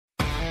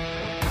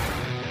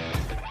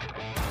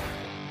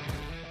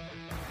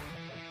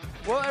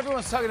Well,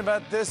 everyone's talking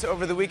about this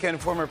over the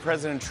weekend. Former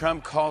President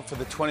Trump called for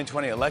the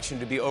 2020 election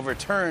to be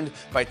overturned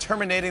by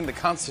terminating the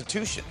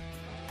Constitution.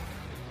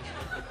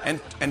 And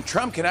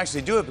Trump can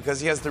actually do it because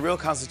he has the real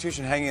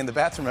Constitution hanging in the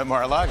bathroom at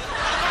Mar-a-Lago.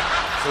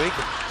 So he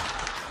can.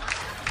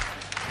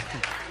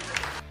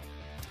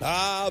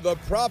 The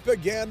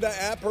propaganda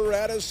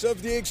apparatus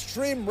of the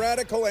extreme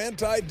radical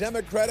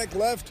anti-democratic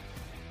left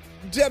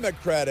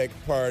Democratic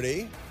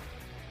Party.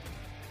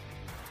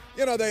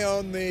 You know, they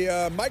own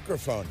the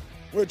microphone,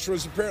 which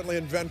was apparently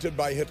invented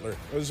by Hitler.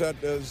 Is that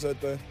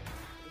the...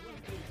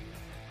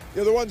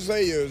 Yeah, the ones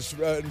they use,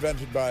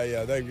 invented by,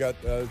 they've got,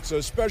 it's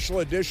a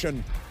special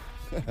edition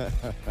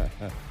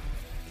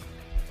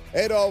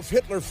Adolf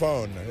Hitler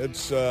phone.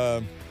 It's,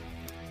 there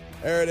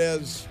it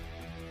is.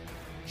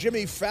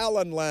 Jimmy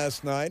Fallon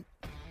last night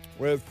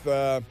with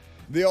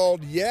the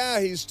old,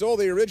 he stole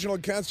the original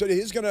Constitution.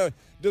 He's going to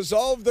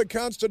dissolve the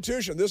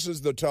Constitution. This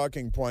is the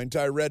talking point.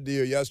 I read to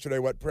you yesterday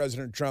what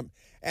President Trump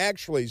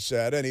actually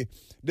said, and he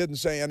didn't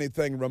say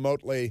anything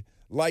remotely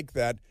like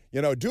that.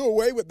 You know, do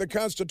away with the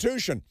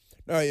Constitution.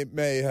 Now, he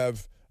may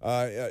have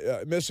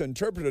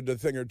misinterpreted a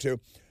thing or two,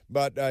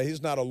 but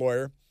he's not a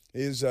lawyer.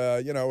 He's,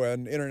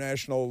 an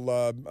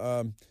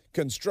international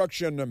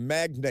construction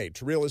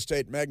magnate, real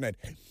estate magnate.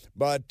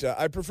 But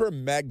I prefer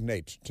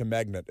magnate to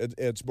magnet.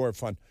 It's more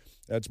fun.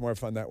 It's more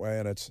fun that way,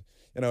 and it's,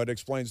 it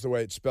explains the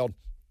way it's spelled.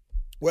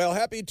 Well,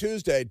 happy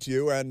Tuesday to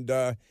you,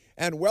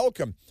 and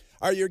welcome.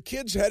 Are your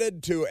kids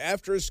headed to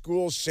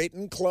after-school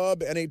Satan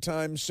Club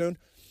anytime soon?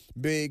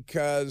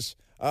 Because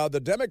the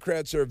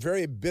Democrats are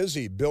very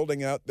busy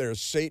building out their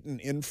Satan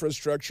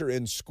infrastructure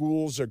in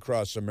schools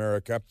across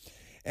America.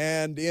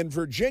 And in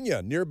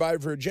Virginia, nearby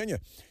Virginia,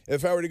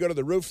 if I were to go to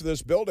the roof of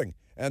this building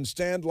and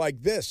stand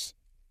like this,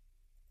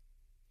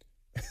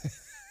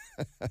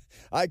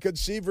 I could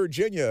see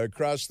Virginia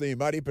across the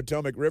mighty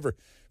Potomac River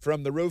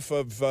from the roof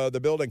of the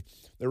building,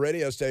 the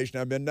radio station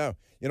I'm in now.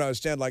 I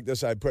stand like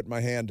this. I put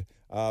my hand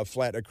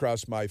flat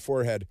across my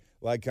forehead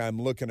like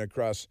I'm looking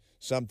across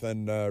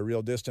something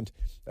real distant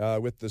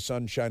with the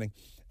sun shining.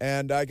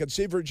 And I could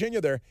see Virginia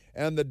there.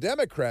 And the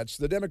Democrats,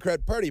 the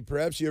Democrat Party,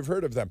 perhaps you've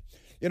heard of them.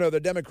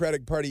 The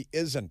Democratic Party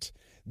isn't.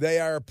 They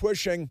are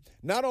pushing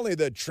not only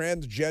the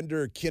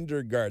transgender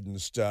kindergarten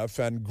stuff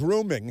and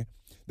grooming.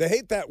 They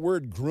hate that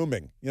word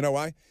grooming. You know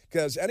why?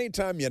 Because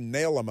anytime you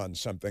nail them on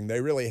something,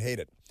 they really hate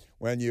it.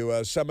 When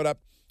you sum it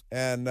up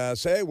and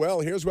say, well,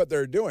 here's what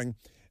they're doing,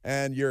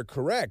 and you're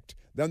correct,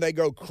 then they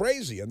go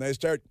crazy and they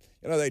start,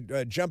 they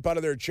jump out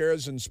of their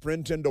chairs and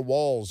sprint into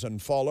walls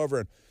and fall over.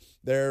 And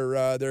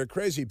they're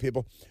crazy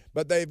people.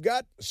 But they've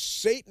got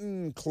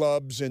Satan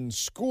clubs in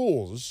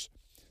schools.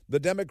 The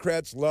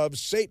Democrats love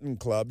Satan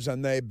clubs,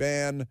 and they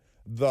ban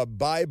the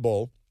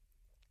Bible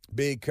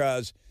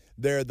because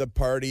they're the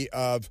party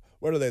of,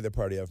 what are they the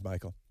party of,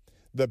 Michael?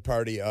 The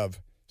party of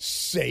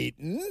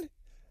Satan.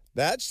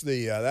 That's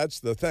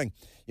the thing.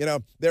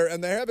 They're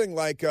having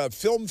like a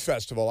film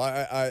festival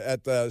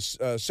at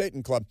the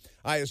Satan Club.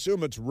 I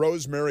assume it's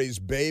Rosemary's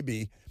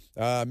Baby,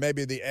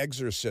 maybe The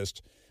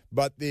Exorcist.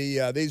 But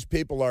these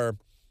people are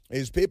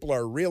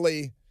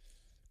really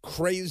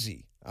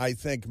crazy, I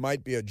think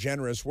might be a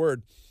generous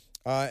word.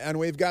 And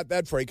we've got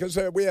that for you because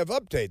we have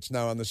updates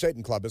now on the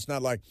Satan Club. It's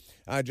not like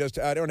I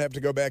don't have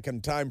to go back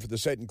in time for the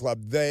Satan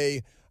Club.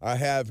 They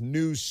have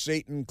new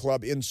Satan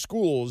Club in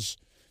schools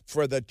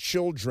for the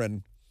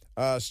children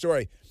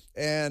story.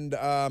 And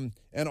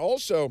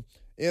also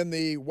in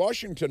the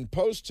Washington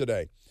Post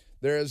today,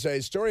 there is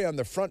a story on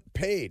the front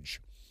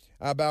page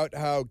about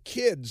how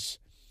kids,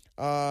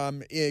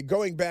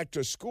 going back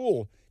to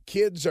school,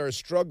 kids are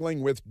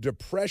struggling with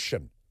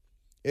depression.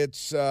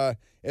 It's a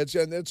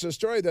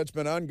story that's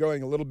been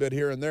ongoing a little bit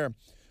here and there,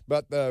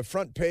 but the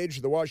front page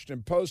of the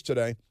Washington Post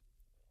today,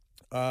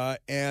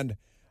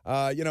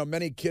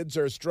 many kids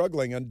are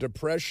struggling, and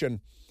depression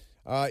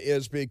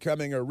is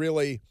becoming a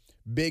really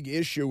big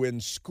issue in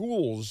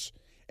schools,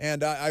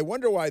 and I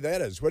wonder why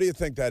that is. What do you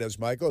think that is,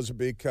 Michael? Is it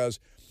because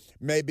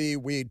maybe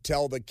we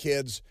tell the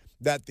kids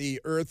that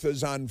the earth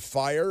is on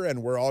fire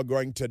and we're all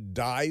going to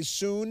die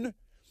soon?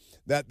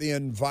 That the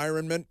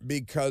environment,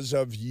 because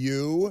of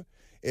you,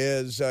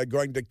 is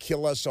going to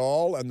kill us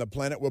all, and the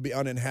planet will be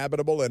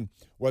uninhabitable. And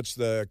what's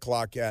the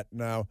clock at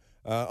now?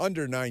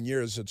 Under 9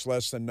 years. It's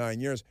less than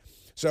 9 years.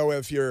 So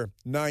if you're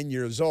 9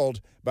 years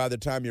old, by the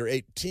time you're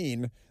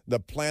 18, the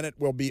planet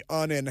will be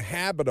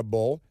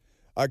uninhabitable,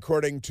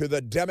 according to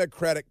the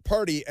Democratic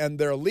Party and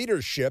their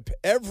leadership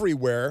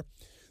everywhere,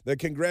 the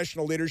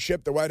congressional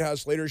leadership, the White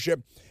House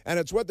leadership, and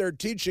it's what they're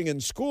teaching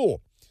in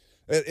school.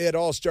 It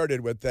all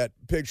started with that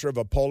picture of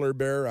a polar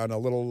bear on a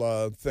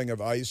little thing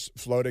of ice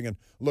floating and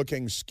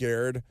looking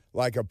scared,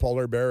 like a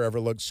polar bear ever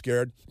looks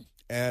scared.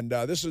 And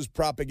this is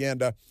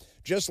propaganda,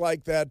 just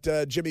like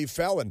that Jimmy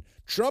Fallon.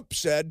 Trump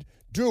said,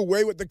 do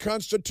away with the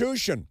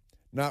Constitution.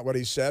 Not what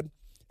he said.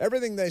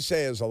 Everything they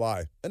say is a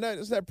lie. And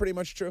isn't that pretty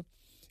much true?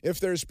 If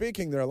they're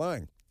speaking, they're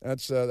lying.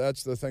 That's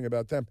the thing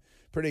about them.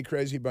 Pretty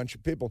crazy bunch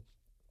of people.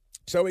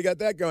 So we got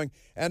that going.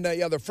 And,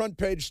 the front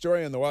page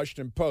story in the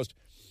Washington Post,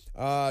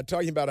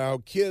 talking about how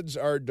kids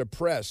are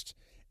depressed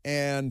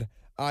And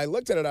I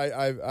looked at it.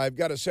 I've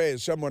got to say,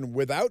 as someone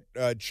without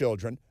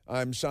children,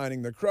 I'm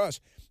signing the cross.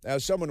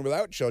 As someone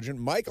without children,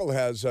 Michael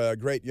has a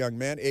great young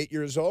man, 8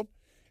 years old.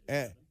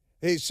 And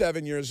he's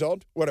 7 years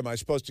old. What, am I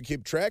supposed to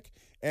keep track?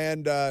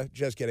 And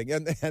just kidding.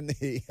 And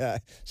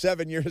the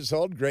 7 years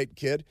old, great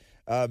kid,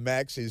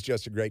 Max, he's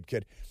just a great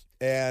kid.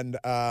 And,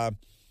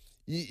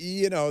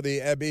 you know,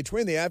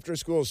 between the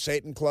after-school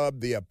Satan Club,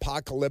 the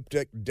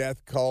apocalyptic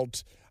death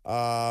cult,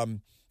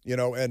 you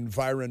know,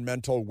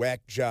 environmental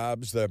whack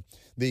jobs,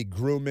 the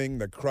grooming,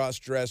 the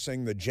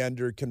cross-dressing, the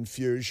gender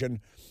confusion,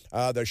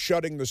 the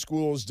shutting the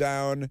schools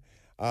down,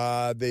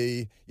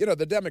 the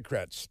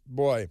Democrats,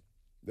 boy,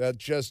 that's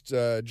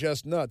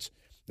just nuts.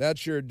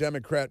 That's your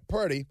Democrat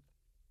Party,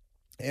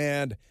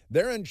 and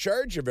they're in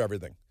charge of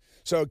everything.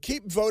 So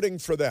keep voting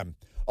for them.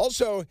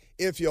 Also,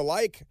 if you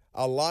like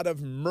a lot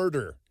of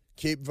murder,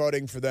 keep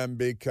voting for them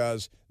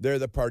because they're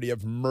the party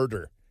of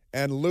murder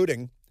and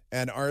looting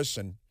and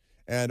arson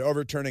and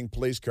overturning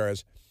police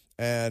cars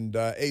and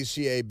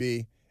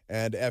ACAB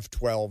and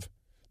F-12.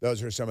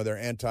 Those are some of their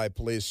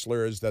anti-police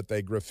slurs that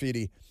they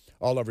graffiti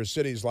all over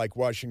cities like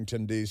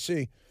Washington,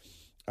 D.C.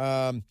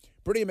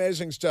 Pretty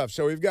amazing stuff.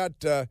 So we've got,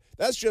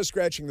 that's just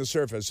scratching the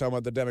surface on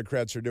what the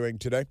Democrats are doing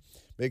today,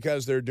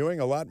 because they're doing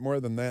a lot more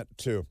than that,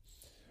 too.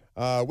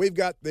 We've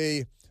got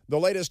the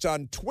latest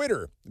on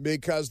Twitter,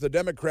 because the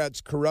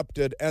Democrats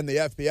corrupted, and the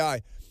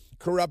FBI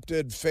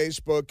corrupted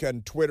Facebook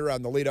and Twitter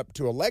on the lead up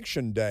to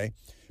Election Day,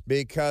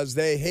 because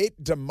they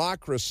hate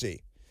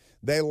democracy.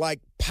 They like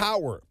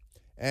power,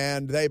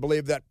 and they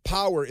believe that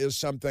power is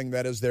something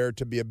that is there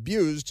to be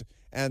abused,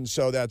 and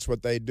so that's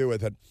what they do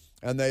with it.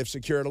 And they've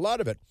secured a lot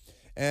of it.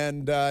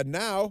 And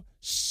now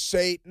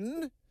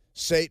Satan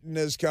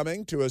is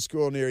coming to a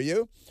school near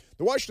you.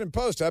 The Washington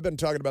Post, I've been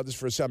talking about this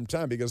for some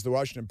time, because the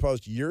Washington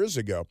Post years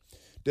ago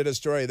did a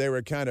story they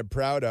were kind of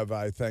proud of,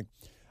 I think,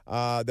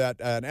 that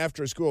an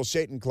after-school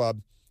Satan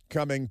club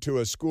coming to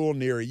a school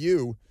near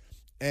you.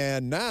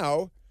 And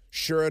now,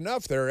 sure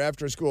enough, there are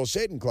after-school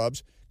Satan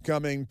clubs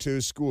coming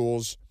to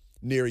schools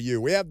near you.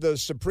 We have the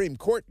Supreme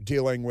Court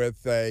dealing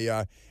with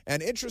an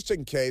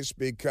interesting case,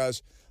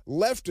 because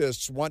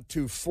leftists want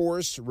to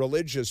force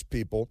religious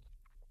people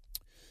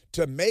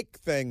to make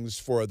things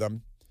for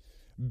them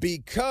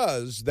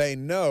because they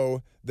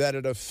know that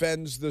it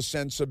offends the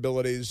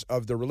sensibilities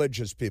of the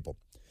religious people,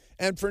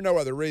 and for no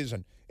other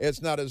reason.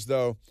 It's not as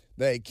though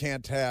they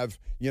can't have,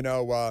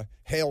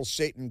 Hail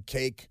Satan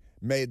cake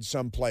made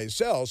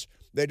someplace else.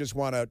 They just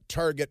want to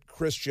target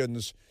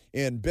Christians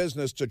in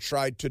business to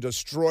try to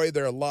destroy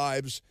their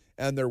lives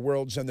and their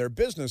worlds and their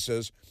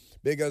businesses,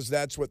 because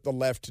that's what the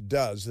left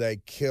does. They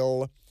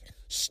kill,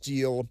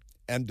 steal,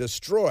 and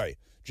destroy.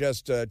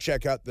 Just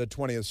check out the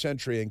 20th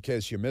century in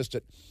case you missed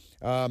it.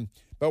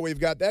 But we've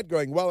got that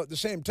going. Well, at the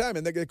same time,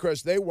 and of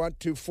course, they want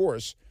to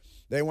force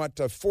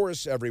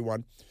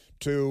everyone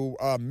to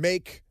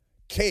make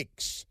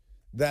cakes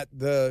that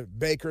the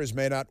bakers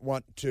may not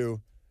want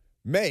to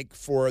make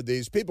for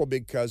these people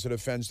because it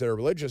offends their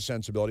religious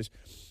sensibilities.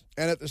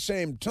 And at the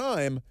same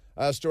time,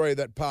 a story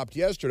that popped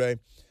yesterday,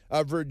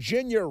 a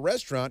Virginia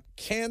restaurant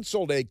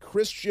canceled a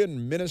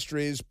Christian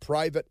ministry's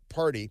private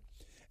party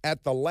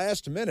at the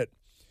last minute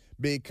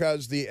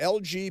because the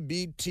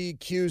LGBTQ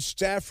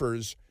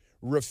staffers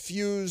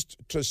refused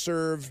to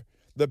serve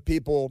the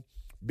people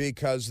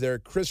because they're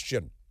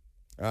Christian.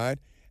 All right?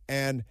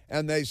 And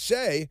they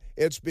say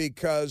it's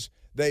because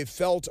they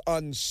felt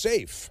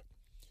unsafe,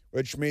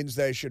 which means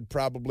they should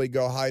probably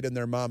go hide in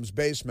their mom's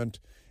basement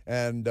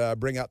and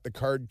bring out the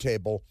card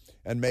table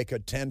and make a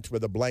tent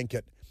with a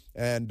blanket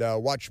and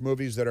watch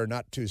movies that are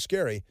not too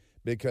scary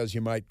because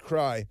you might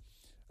cry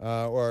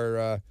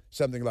or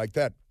something like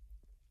that.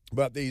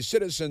 But the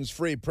Citizens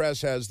Free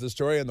Press has the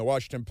story and the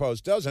Washington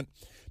Post doesn't,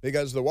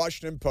 because the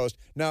Washington Post,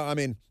 now, I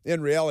mean,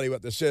 in reality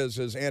what this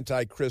is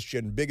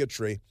anti-Christian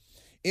bigotry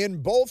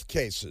in both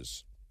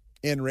cases,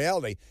 in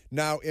reality.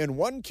 Now, in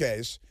one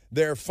case,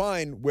 they're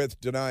fine with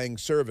denying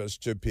service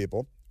to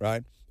people,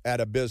 right, at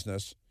a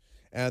business.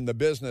 And the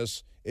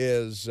business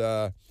is,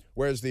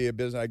 where's the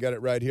business? I got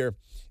it right here.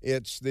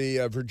 It's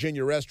the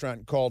Virginia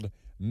restaurant called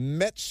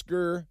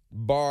Metzger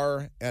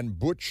Bar and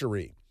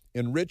Butchery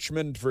in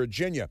Richmond,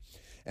 Virginia.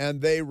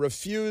 And they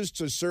refused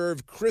to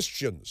serve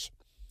Christians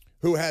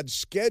who had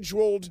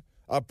scheduled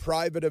a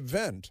private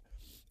event.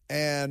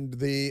 And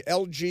the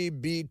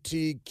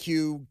LGBTQIAA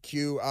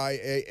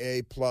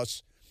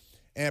plus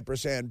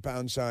ampersand #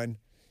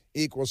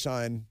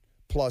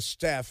 plus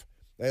staff,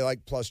 they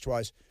like plus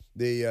twice.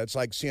 It's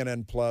like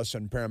CNN Plus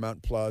and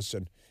Paramount Plus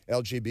and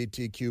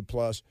LGBTQ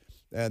Plus,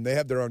 and they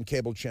have their own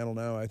cable channel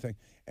now, I think.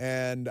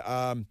 And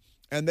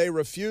they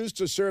refused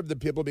to serve the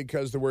people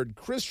because the word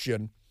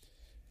Christian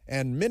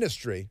and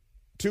ministry,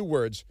 two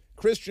words,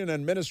 Christian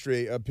and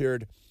ministry,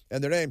 appeared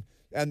in their name.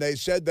 And they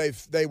said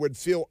they would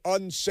feel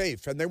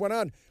unsafe. And they went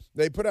on.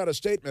 They put out a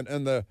statement,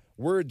 and the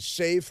word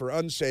safe or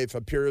unsafe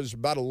appears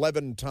about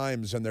 11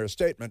 times in their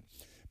statement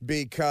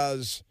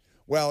because,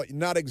 well,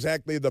 not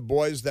exactly the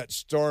boys that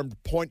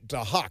stormed Pointe du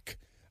Hoc,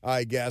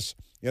 I guess,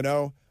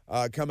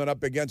 coming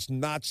up against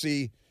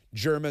Nazi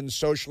German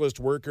Socialist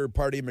Worker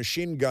Party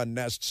machine gun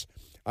nests.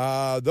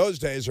 Those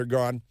days are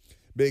gone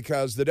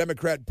because the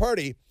Democrat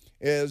Party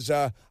is,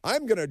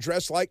 I'm going to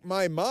dress like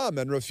my mom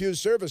and refuse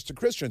service to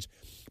Christians.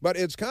 But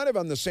it's kind of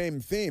on the same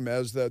theme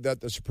as that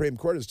the Supreme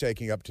Court is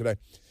taking up today.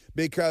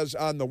 Because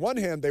on the one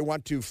hand, they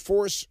want to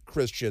force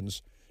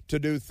Christians to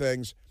do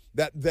things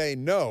that they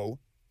know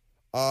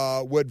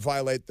would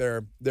violate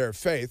their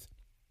faith.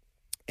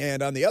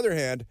 And on the other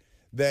hand,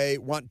 they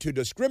want to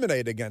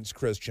discriminate against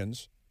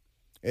Christians.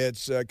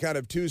 It's kind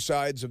of two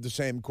sides of the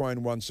same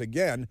coin once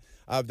again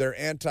of their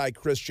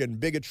anti-Christian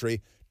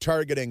bigotry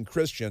targeting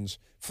Christians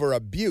for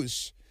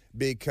abuse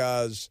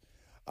because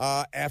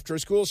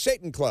after-school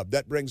Satan Club.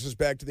 That brings us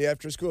back to the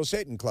after-school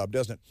Satan Club,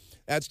 doesn't it?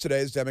 That's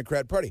today's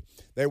Democrat Party.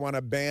 They want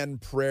to ban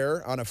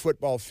prayer on a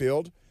football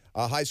field,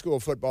 a high school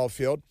football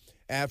field.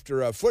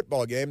 After a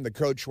football game, the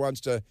coach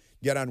wants to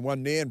get on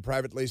one knee and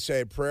privately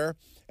say a prayer.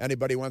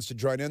 Anybody wants to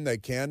join in, they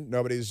can.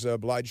 Nobody's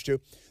obliged to.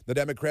 The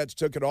Democrats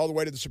took it all the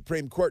way to the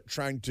Supreme Court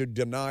trying to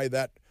deny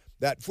that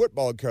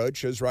football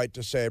coach his right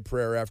to say a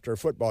prayer after a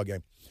football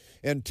game.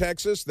 In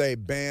Texas, they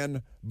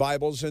ban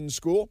Bibles in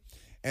school.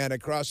 And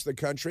across the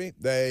country,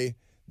 they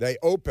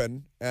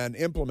open and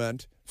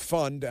implement,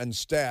 fund, and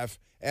staff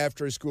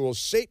after-school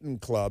Satan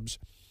clubs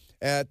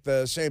at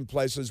the same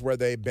places where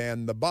they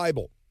ban the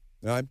Bible.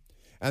 Right?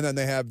 And then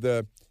they have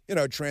the,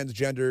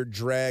 transgender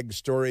drag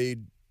story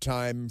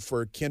time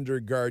for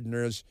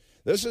kindergartners.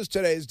 This is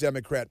today's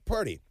Democrat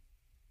Party.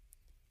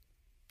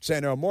 Say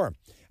no more.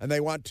 And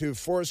they want to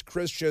force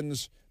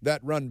Christians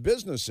that run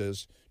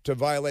businesses to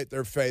violate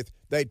their faith.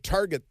 They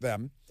target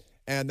them,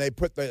 and they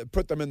put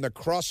them in the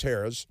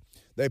crosshairs.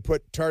 They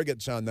put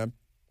targets on them,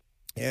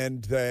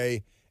 and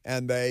they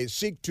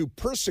seek to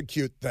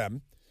persecute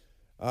them.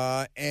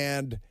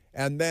 And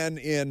then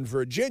in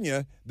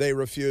Virginia, they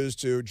refuse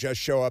to just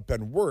show up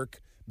and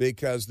work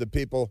because the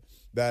people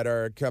that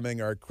are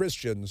coming are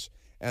Christians,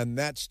 and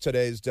that's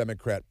today's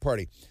Democrat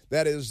Party.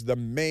 That is the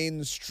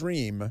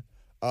mainstream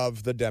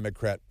of the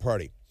Democrat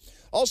Party.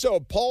 Also,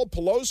 Paul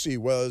Pelosi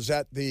was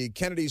at the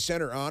Kennedy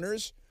Center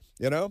Honors,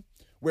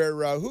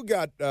 where who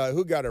got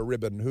a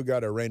ribbon? Who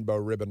got a rainbow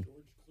ribbon?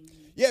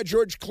 Yeah,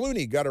 George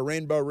Clooney got a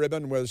rainbow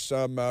ribbon with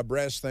some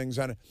brass things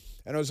on it,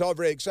 and it was all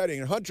very exciting.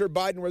 And Hunter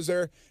Biden was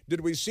there.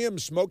 Did we see him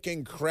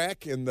smoking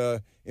crack in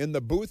the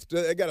booth?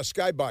 They got a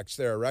skybox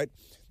there, right?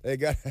 They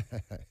got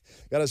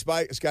a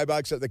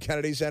skybox at the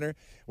Kennedy Center.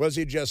 Was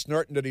he just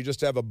snorting? Did he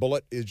just have a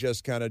bullet? He's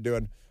just kind of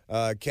doing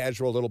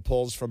casual little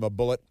pulls from a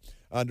bullet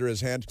under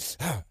his hand.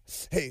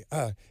 Hey,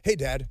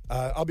 Dad,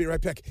 I'll be right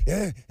back.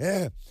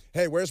 Yeah.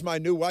 Hey, where's my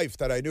new wife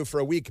that I knew for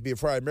a week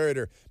before I married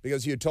her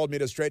because you told me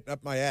to straighten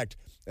up my act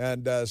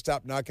and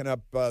stop knocking up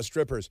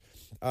strippers.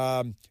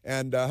 And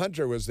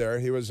Hunter was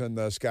there. He was in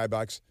the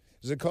skybox.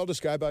 Is it called a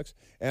skybox?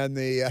 And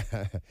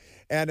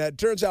and it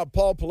turns out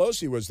Paul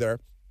Pelosi was there,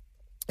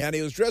 and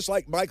he was dressed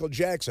like Michael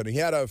Jackson. He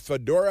had a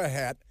fedora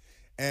hat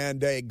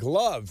and a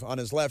glove on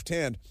his left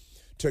hand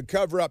to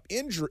cover up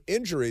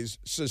injuries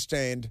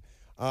sustained.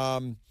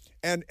 And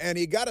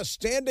he got a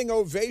standing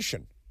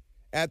ovation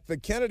at the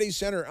Kennedy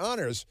Center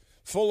Honors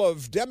full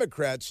of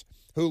Democrats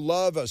who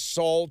love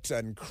assault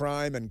and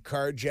crime and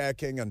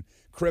carjacking and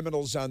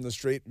criminals on the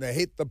street, and they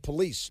hate the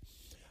police.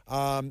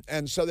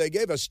 And so they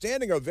gave a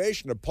standing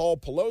ovation to Paul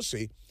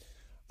Pelosi.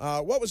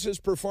 What was his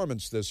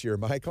performance this year,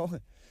 Michael?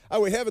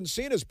 We haven't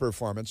seen his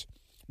performance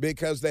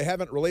because they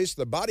haven't released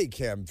the body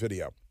cam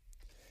video,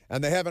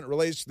 and they haven't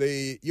released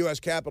the U.S.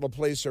 Capitol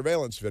Police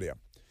surveillance video.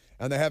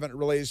 And they haven't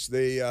released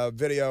the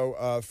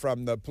video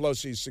from the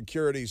Pelosi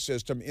security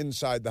system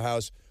inside the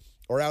House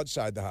or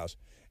outside the House.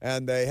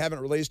 And they haven't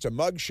released a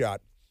mugshot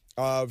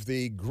of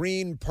the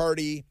Green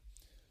Party,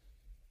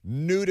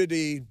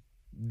 nudity,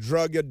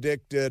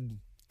 drug-addicted,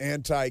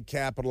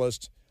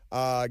 anti-capitalist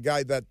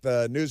guy that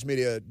the news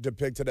media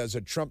depicted as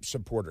a Trump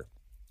supporter,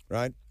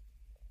 right?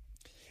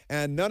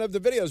 And none of the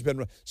video has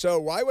been.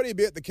 So why would he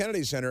be at the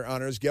Kennedy Center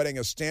Honors getting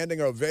a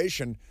standing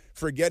ovation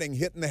for getting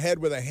hit in the head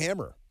with a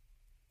hammer?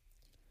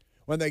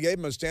 When they gave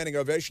him a standing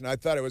ovation, I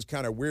thought it was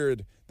kind of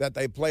weird that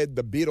they played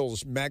the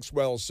Beatles'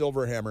 Maxwell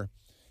Silverhammer,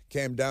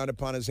 came down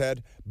upon his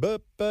head.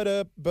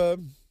 Ba-ba-da-ba.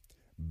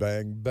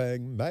 Bang,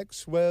 bang,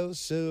 Maxwell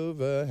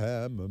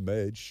Silverhammer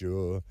made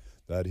sure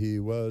that he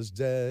was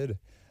dead.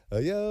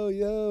 Yo,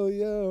 yo,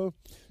 yo.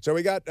 So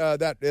we got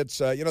that. It's,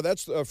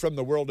 that's from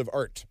the world of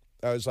art.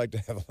 I always like to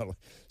have a little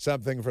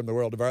something from the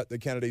world of art. The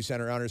Kennedy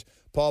Center Honors.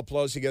 Paul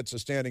Pelosi gets a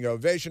standing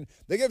ovation.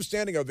 They give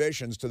standing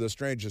ovations to the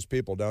strangest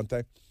people, don't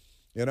they?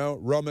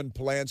 Roman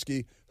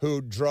Polanski,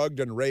 who drugged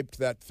and raped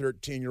that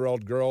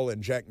 13-year-old girl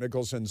in Jack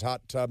Nicholson's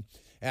hot tub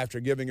after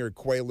giving her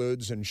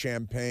Quaaludes and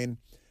champagne.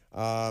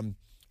 And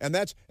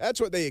that's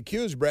what they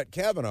accused Brett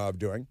Kavanaugh of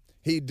doing.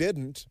 He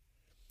didn't.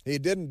 He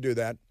didn't do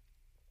that.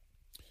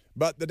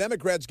 But the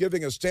Democrats give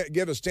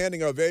a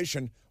standing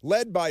ovation,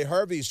 led by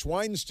Harvey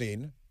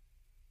Weinstein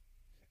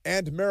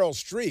and Meryl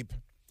Streep,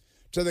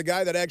 to the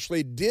guy that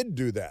actually did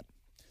do that.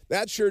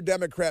 That's your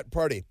Democrat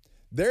Party.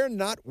 They're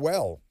not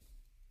well.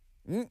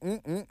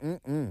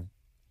 Nancy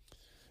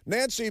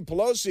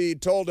Pelosi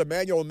told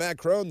Emmanuel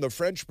Macron, the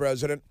French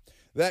president,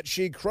 that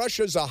she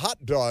crushes a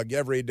hot dog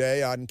every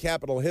day on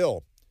Capitol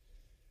Hill.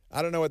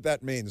 I don't know what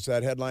that means.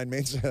 That headline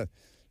means does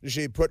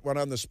she put one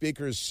on the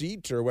speaker's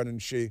seat, or what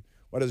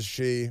is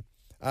she?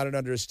 I don't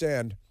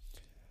understand.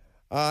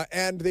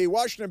 And the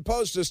Washington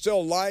Post is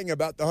still lying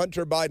about the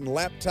Hunter Biden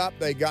laptop.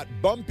 They got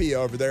bumpy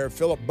over there,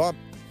 Philip Bump,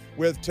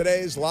 with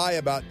today's lie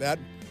about that.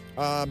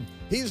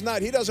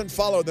 He doesn't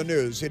follow the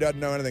news. He doesn't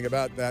know anything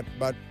about that.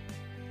 But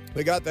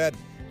we got that.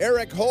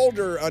 Eric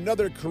Holder,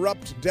 another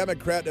corrupt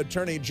Democrat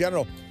attorney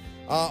general,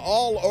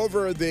 all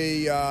over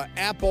the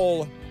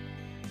Apple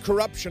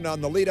corruption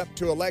on the lead up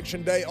to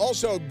Election Day.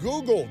 Also,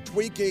 Google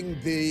tweaking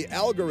the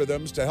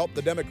algorithms to help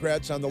the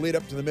Democrats on the lead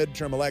up to the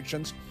midterm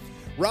elections.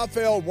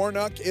 Raphael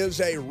Warnock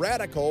is a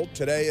radical.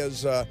 Today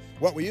is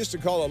what we used to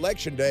call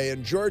Election Day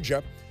in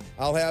Georgia.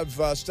 I'll have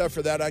stuff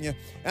for that on you.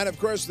 And, of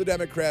course, the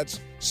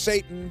Democrats,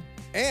 Satan,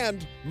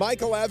 and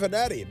Michael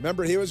Avenatti.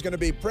 Remember, he was going to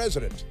be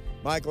president.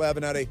 Michael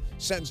Avenatti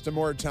sentenced to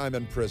more time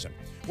in prison.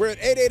 We're at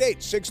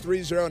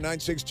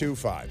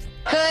 888-630-9625.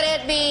 Could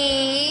it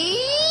be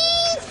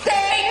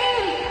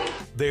Satan?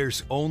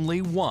 There's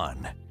only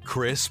one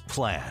Chris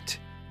Plant.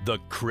 The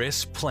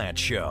Chris Plant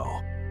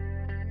Show.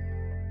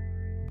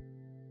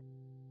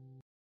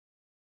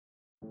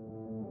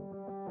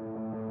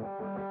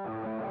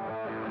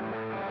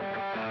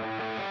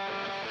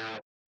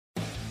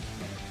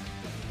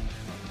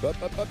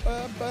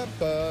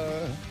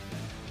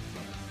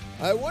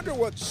 I wonder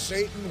what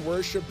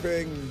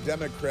Satan-worshiping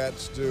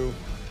Democrats do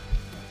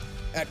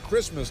at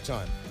Christmas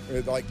time.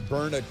 They'd like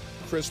burn a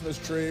Christmas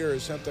tree or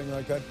something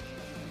like that.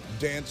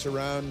 Dance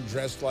around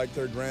dressed like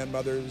their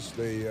grandmothers.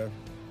 Pretty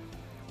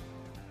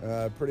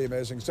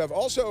amazing stuff.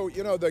 Also,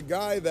 the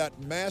guy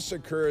that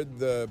massacred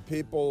the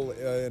people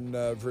in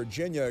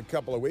Virginia a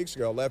couple of weeks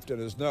ago left in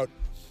his note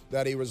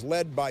that he was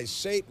led by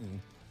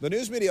Satan. The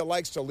news media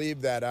likes to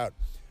leave that out.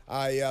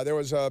 There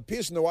was a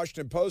piece in the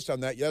Washington Post on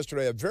that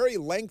yesterday, a very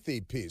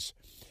lengthy piece.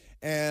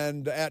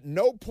 And at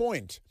no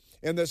point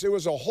in this, it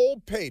was a whole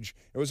page.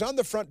 It was on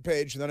the front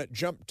page, and then it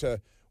jumped to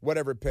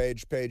whatever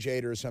page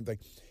 8 or something.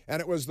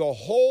 And it was the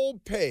whole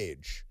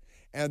page.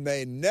 And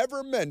they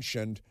never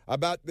mentioned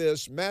about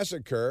this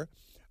massacre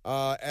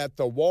at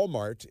the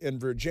Walmart in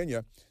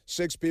Virginia.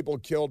 6 people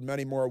killed,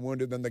 many more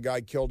wounded than the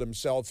guy killed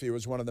himself. He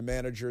was one of the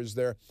managers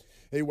there.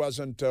 He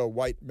wasn't a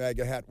white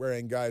MAGA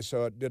hat-wearing guy,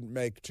 so it didn't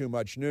make too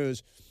much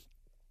news.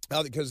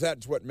 Because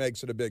that's what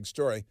makes it a big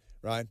story,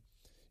 right?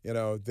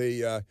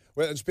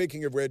 And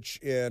speaking of which,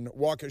 in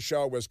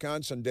Waukesha,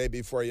 Wisconsin, day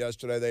before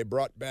yesterday, they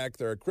brought back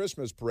their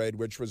Christmas parade,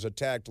 which was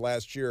attacked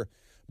last year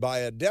by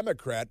a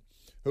Democrat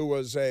who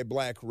was a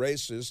black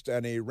racist,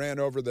 and he ran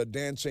over the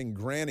dancing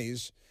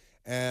grannies,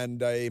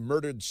 and he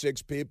murdered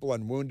 6 people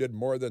and wounded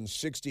more than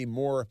 60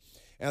 more.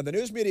 And the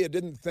news media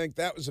didn't think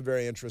that was a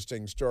very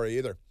interesting story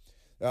either.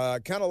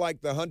 Kind of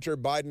like the Hunter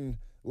Biden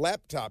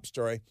laptop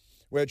story,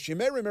 which you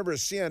may remember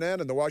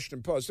CNN and the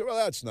Washington Post. Well,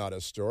 that's not a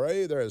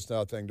story. There is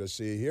nothing to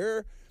see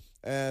here.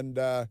 And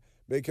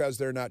because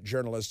they're not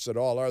journalists at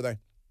all, are they?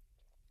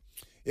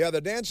 Yeah,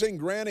 the dancing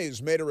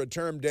grannies made a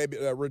return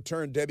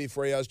day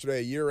before yesterday,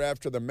 a year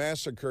after the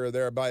massacre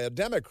there by a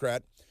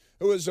Democrat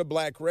who was a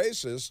black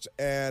racist.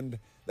 And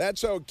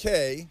that's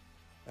okay.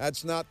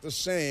 That's not the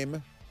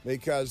same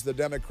because the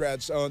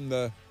Democrats own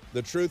the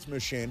truth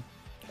machine.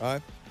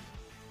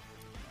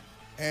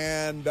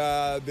 And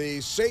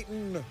the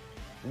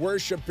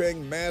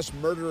Satan-worshiping mass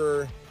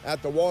murderer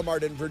at the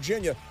Walmart in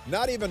Virginia,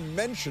 not even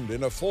mentioned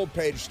in a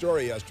full-page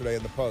story yesterday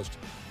in the Post.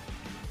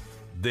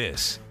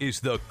 This is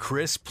the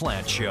Chris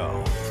Plant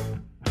Show.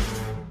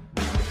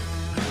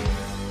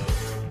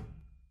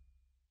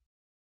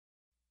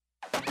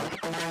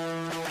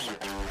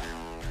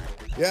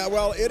 Yeah,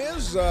 well, it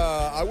is,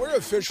 we're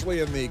officially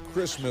in the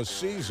Christmas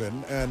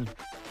season, and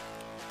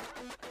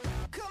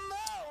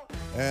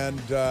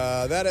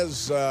that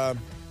is,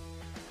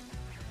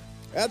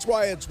 that's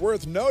why it's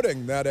worth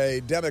noting that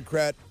a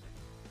Democrat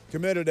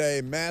committed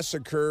a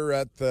massacre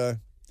at the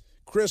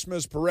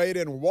Christmas parade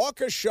in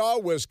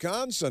Waukesha,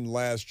 Wisconsin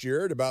last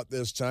year at about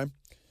this time.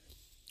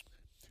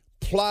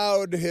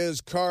 Plowed his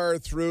car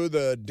through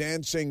the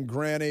dancing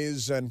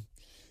grannies, and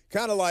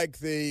kind of like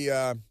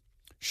the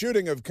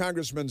shooting of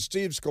Congressman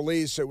Steve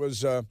Scalise, it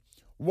was a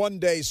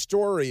one-day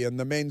story in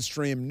the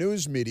mainstream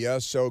news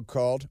media,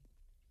 so-called.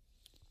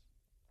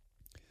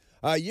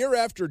 A year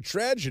after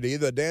tragedy,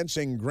 the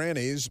dancing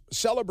grannies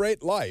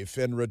celebrate life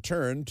in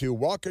return to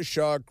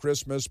Waukesha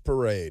Christmas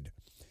Parade.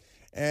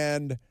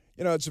 And,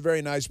 it's a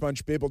very nice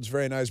bunch of people. It's a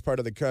very nice part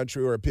of the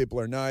country where people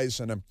are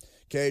nice, and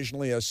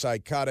occasionally a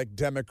psychotic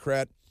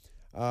Democrat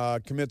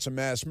commits a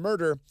mass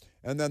murder,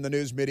 and then the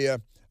news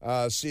media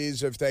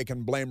sees if they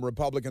can blame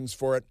Republicans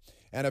for it,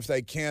 and if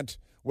they can't,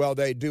 well,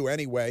 they do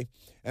anyway,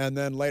 and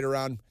then later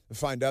on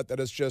find out that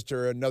it's just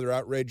another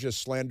outrageous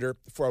slander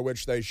for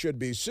which they should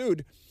be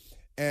sued.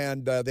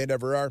 And they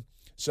never are,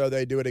 so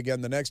they do it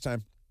again the next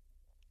time.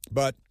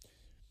 But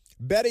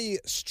Betty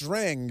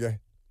Strang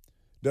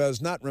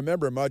does not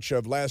remember much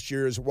of last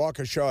year's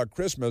Waukesha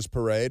Christmas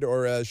parade,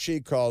 or as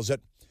she calls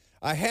it,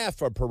 a half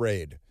a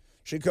parade.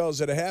 She calls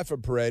it a half a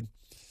parade.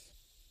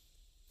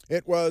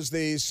 It was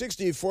the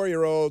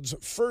 64-year-old's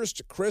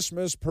first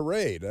Christmas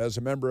parade as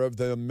a member of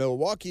the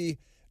Milwaukee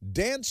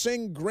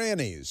Dancing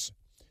Grannies,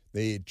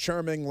 the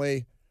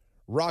charmingly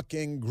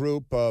rocking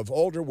group of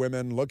older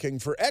women looking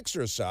for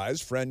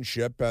exercise,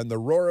 friendship, and the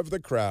roar of the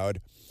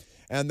crowd.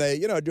 And they,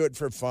 do it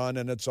for fun,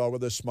 and it's all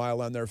with a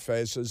smile on their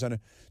faces, and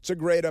it's a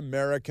great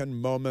American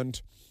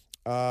moment.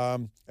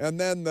 And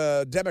then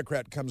the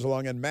Democrat comes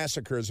along and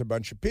massacres a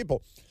bunch of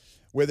people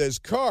with his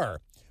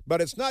car.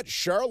 But it's not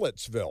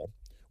Charlottesville,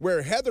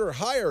 where Heather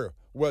Heyer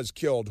was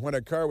killed when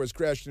a car was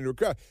crashed into a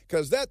car,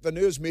 because the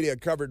news media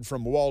covered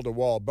from wall to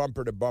wall,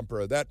 bumper to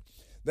bumper. That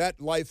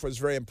life was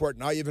very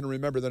important. I even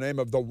remember the name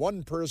of the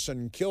one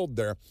person killed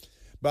there.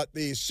 But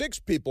the 6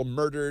 people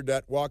murdered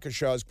at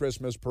Waukesha's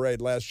Christmas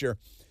parade last year,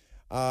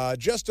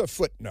 just a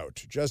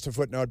footnote,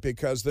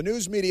 because the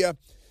news media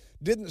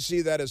didn't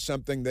see that as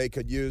something they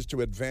could use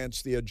to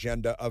advance the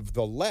agenda of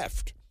the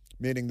left,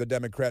 meaning the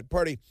Democrat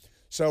Party.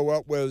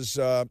 So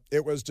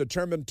it was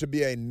determined to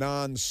be a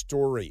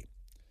non-story,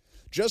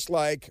 just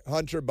like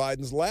Hunter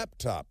Biden's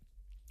laptop,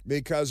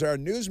 because our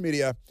news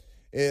media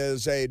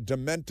is a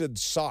demented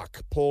sock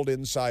pulled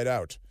inside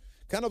out,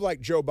 kind of like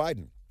Joe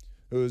Biden,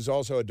 who's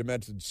also a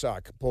demented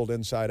sock pulled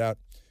inside out,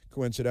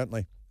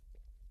 coincidentally.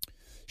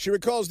 She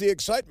recalls the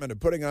excitement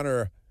of putting on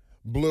her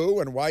blue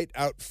and white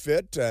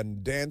outfit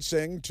and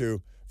dancing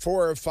to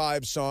 4 or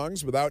 5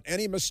 songs without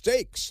any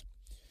mistakes.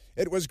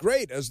 It was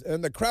great,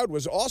 and the crowd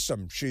was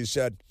awesome, she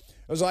said.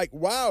 It was like,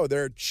 wow,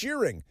 they're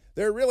cheering.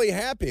 They're really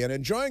happy and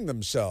enjoying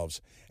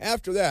themselves.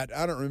 After that,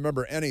 I don't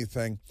remember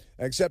anything,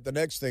 except the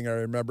next thing I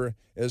remember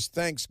is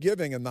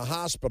Thanksgiving in the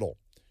hospital,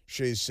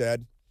 she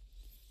said.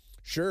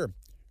 Sure,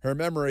 her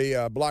memory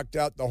blocked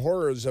out the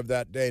horrors of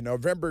that day,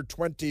 November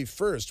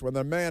 21st, when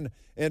the man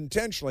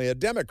intentionally, a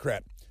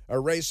Democrat, a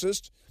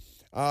racist,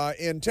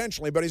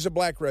 intentionally, but he's a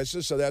black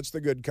racist, so that's the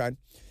good kind,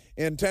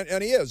 and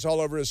he is all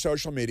over his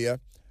social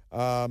media.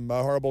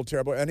 Horrible,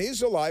 terrible. And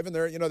he's alive, and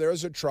there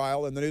was a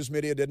trial, and the news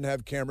media didn't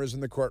have cameras in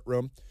the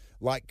courtroom,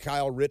 like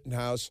Kyle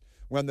Rittenhouse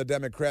when the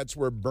Democrats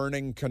were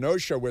burning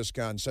Kenosha,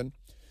 Wisconsin.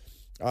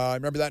 I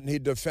remember that, and he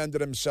defended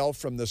himself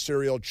from the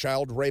serial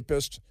child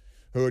rapist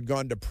who had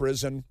gone to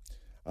prison.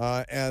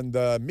 And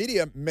the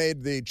media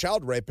made the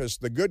child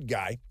rapist the good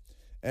guy,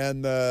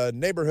 and the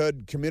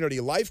neighborhood community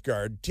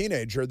lifeguard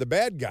teenager the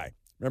bad guy.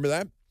 Remember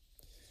that?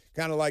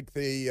 Kind of like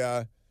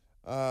the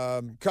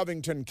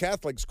Covington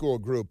Catholic School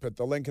group at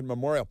the Lincoln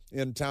Memorial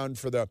in town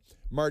for the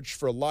March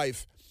for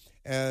Life.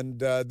 And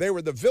they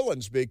were the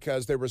villains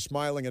because they were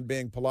smiling and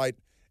being polite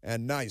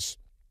and nice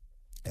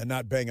and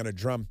not banging a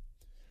drum.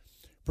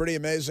 Pretty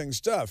amazing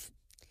stuff.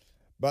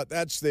 But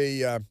that's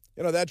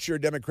that's your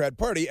Democrat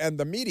Party and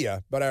the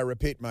media, but I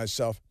repeat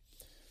myself.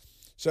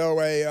 So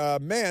a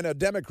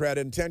Democrat,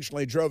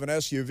 intentionally drove an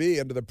SUV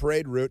into the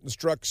parade route and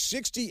struck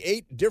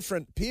 68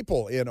 different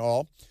people in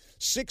all.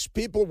 6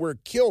 people were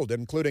killed,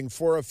 including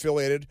 4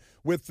 affiliated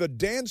with the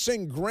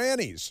Dancing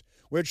Grannies,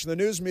 which the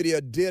news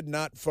media did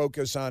not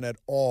focus on at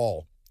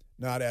all.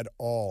 Not at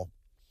all.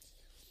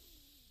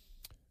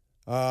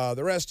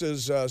 The rest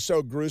is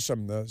so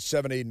gruesome. The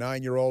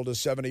 79-year-old, a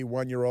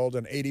 71-year-old,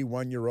 an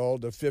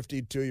 81-year-old, a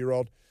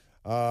 52-year-old,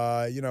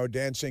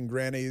 Dancing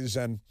Grannies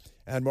and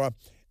more.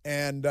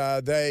 And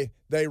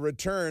they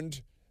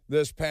returned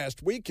this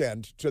past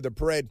weekend to the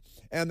parade,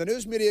 and the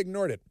news media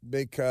ignored it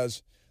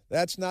because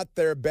that's not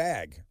their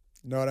bag.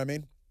 You know what I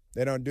mean?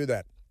 They don't do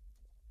that.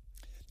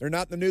 They're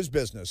not in the news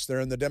business. They're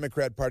in the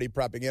Democrat Party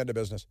propaganda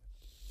business.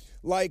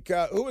 Like,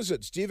 who was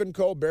it, Stephen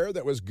Colbert,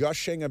 that was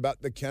gushing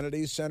about the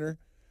Kennedy Center?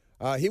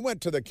 He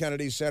went to the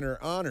Kennedy Center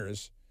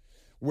honors,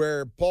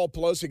 where Paul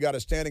Pelosi got a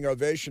standing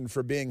ovation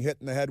for being hit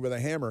in the head with a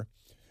hammer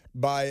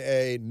by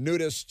a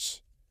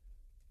nudist's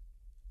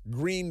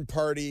Green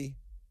Party,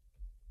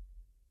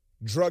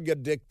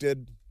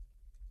 drug-addicted,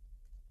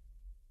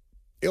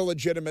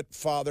 illegitimate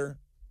father,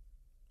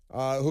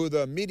 who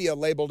the media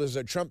labeled as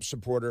a Trump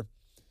supporter,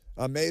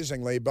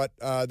 amazingly. But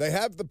they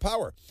have the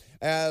power.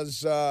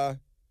 As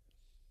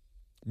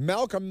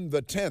Malcolm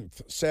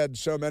X said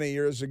so many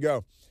years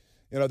ago,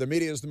 the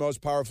media is the most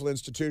powerful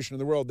institution in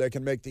the world. They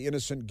can make the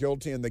innocent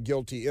guilty and the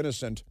guilty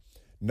innocent.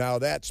 Now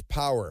that's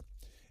power.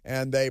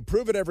 And they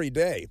prove it every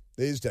day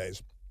these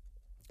days.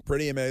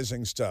 Pretty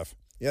amazing stuff.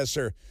 Yes,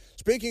 sir.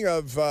 Speaking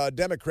of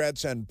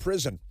Democrats and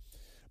prison,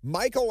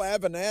 Michael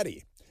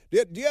Avenatti.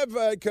 Do you have,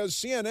 because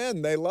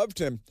CNN, they loved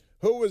him.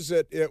 Who was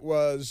it? It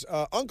was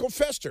Uncle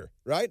Fester,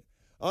 right?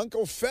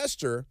 Uncle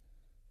Fester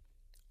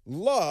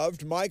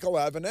loved Michael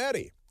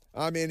Avenatti.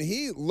 I mean,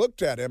 he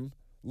looked at him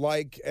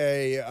like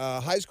a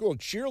high school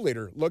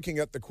cheerleader looking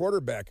at the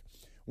quarterback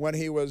when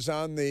he was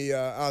on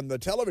the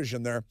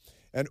television there,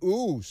 and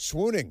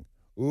swooning,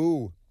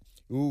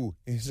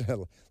 he's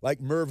like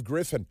Merv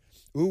Griffin,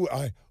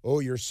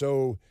 you're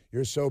so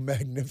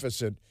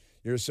magnificent,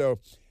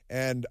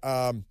 and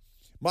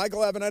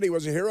Michael Avenatti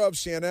was a hero of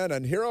CNN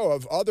and hero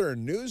of other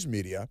news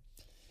media,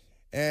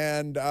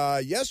 and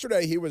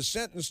yesterday he was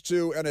sentenced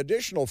to an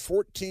additional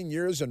 14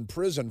 years in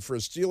prison for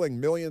stealing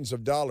millions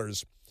of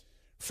dollars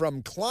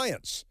from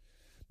clients.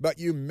 But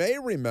you may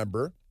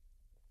remember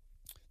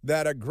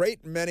that a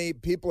great many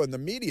people in the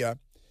media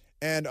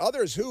and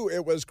others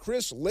it was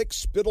Chris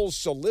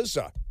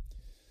Lickspittle-Cillizza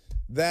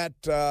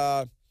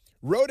that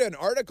wrote an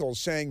article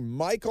saying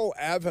Michael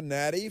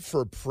Avenatti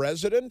for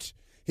president.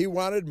 He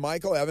wanted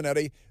Michael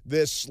Avenatti,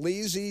 this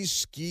sleazy,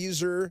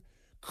 skeezer,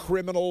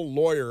 criminal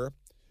lawyer.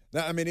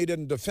 Now, I mean, he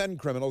didn't defend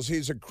criminals.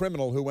 He's a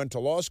criminal who went to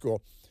law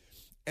school.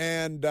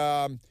 And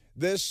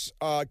this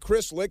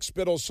Chris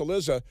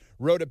Lickspittle-Cillizza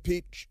wrote a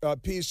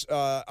piece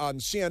on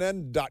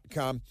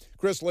CNN.com.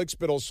 Chris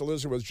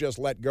Lickspittle-Cillizza was just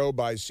let go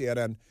by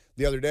CNN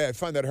the other day. I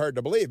find that hard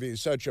to believe.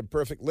 He's such a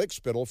perfect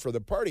lickspittle for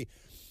the party.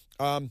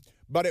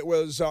 But it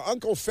was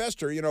Uncle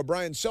Fester,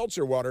 Brian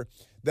Seltzerwater,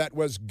 that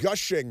was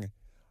gushing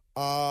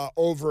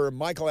over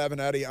Michael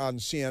Avenatti on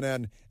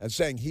CNN and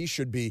saying he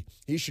should be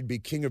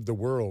king of the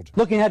world.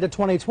 Looking ahead to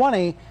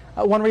 2020,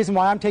 one reason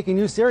why I'm taking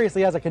you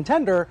seriously as a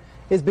contender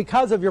is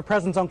because of your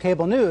presence on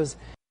cable news.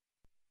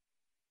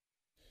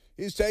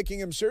 He's taking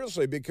him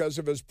seriously because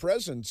of his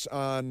presence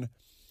on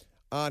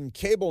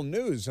cable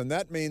news, and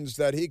that means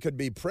that he could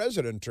be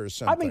president or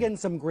something. I've been getting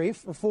some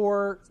grief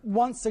for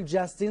once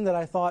suggesting that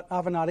I thought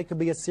Avenatti could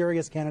be a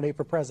serious candidate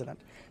for president.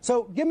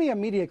 So give me a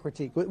media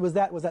critique. Was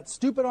that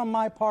stupid on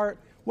my part?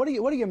 What do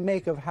you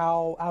make of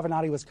how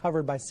Avenatti was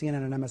covered by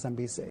CNN and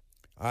MSNBC?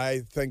 I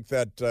think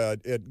that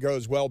it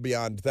goes well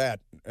beyond that.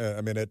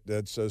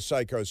 It's a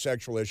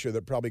psychosexual issue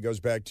that probably goes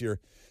back to your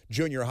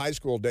junior high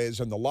school days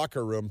in the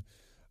locker room.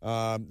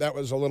 That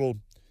was a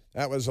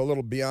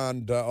little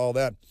beyond all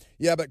that.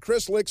 Yeah, but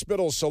Chris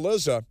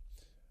Lickspittle-Cillizza,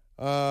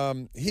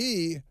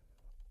 he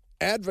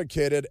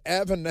advocated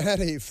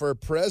Avenatti for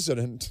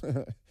president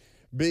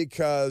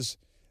because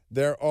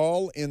they're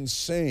all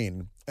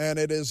insane, and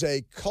it is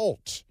a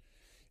cult.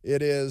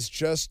 It is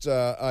just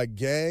a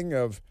gang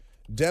of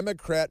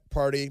Democrat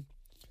Party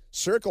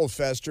circle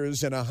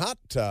festers in a hot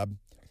tub,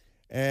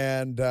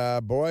 and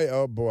boy,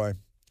 oh boy.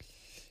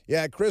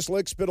 Yeah, Chris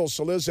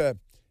Lickspittle-Cillizza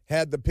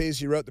had the piece.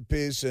 He wrote the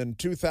piece in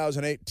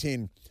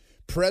 2018.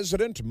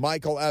 President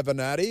Michael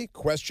Avenatti, ?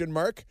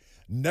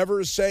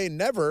 Never say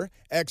never, !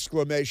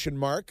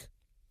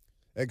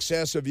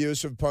 Excessive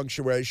use of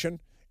punctuation, !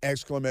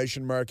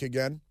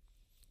 again.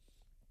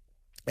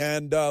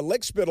 And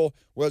Lickspittle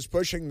was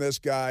pushing this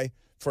guy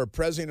for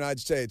president of the United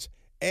States,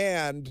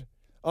 and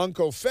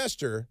Uncle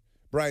Fester,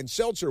 Brian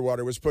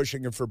Seltzerwater, was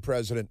pushing him for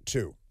president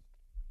too.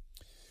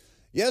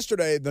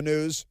 Yesterday, the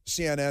news,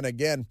 CNN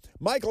again,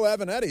 Michael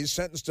Avenatti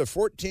sentenced to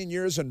 14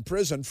 years in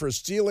prison for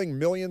stealing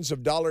millions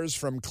of dollars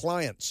from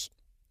clients.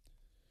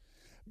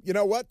 You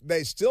know what?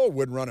 They still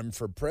would run him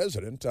for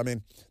president. I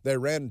mean, they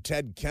ran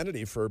Ted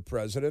Kennedy for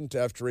president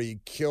after he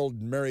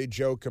killed Mary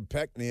Jo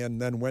Kopechne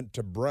and then went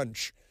to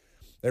brunch.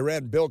 They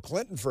ran Bill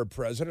Clinton for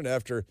president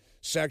after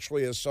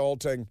sexually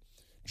assaulting,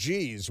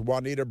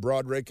 Juanita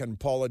Broaddrick and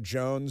Paula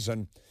Jones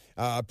and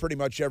pretty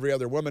much every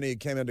other woman he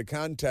came into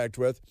contact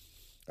with.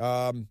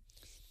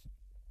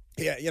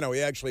 He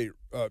actually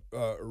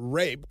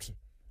raped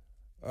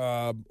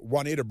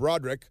Juanita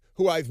Broaddrick,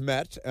 who I've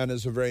met and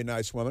is a very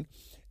nice woman,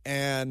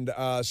 and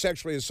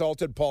sexually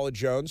assaulted Paula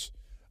Jones,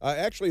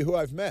 who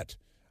I've met,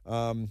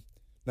 now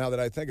that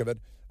I think of it.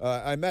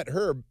 I met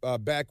her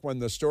back when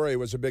the story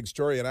was a big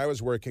story, and I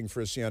was working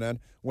for CNN,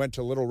 went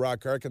to Little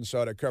Rock,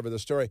 Arkansas to cover the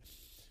story.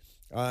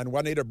 And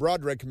Juanita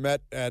Broaddrick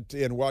met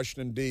in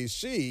Washington,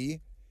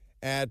 D.C.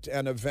 at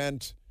an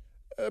event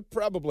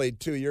probably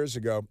 2 years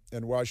ago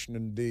in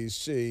Washington,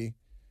 D.C.,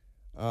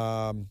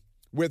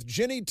 with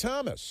Ginny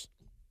Thomas,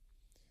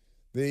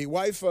 the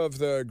wife of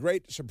the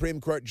great Supreme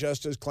Court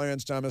Justice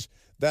Clarence Thomas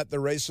that the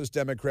racist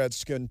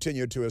Democrats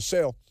continue to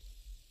assail.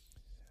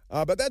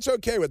 But that's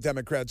okay with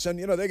Democrats. And,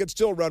 they could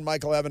still run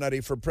Michael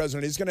Avenatti for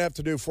president. He's going to have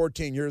to do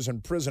 14 years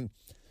in prison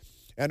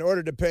in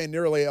order to pay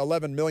nearly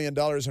 $11 million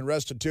in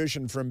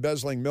restitution for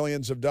embezzling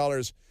millions of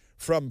dollars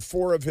from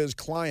 4 of his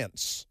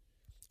clients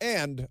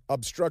and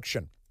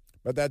obstruction.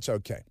 But that's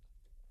okay.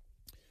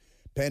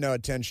 Pay no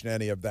attention to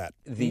any of that.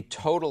 The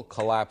total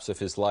collapse of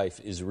his life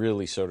is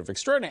really sort of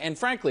extraordinary. And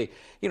frankly,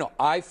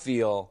 I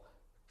feel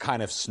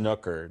kind of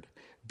snookered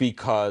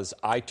because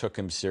I took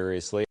him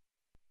seriously.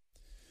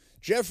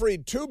 Jeffrey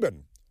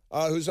Toobin,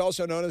 who's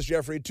also known as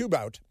Jeffrey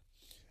Toobout,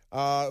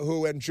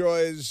 who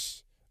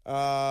enjoys,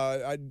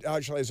 how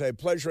shall I say,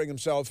 pleasuring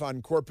himself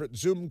on corporate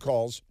Zoom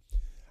calls.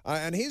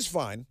 And he's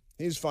fine.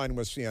 He's fine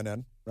with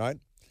CNN, right?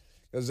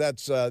 Because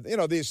that's,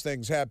 these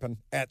things happen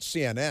at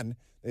CNN.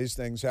 These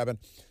things happen.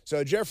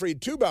 So Jeffrey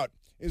Toobout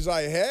is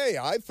like, hey,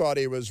 I thought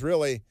he was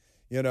really,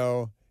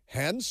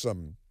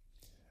 handsome.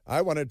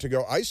 I wanted to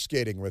go ice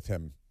skating with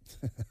him.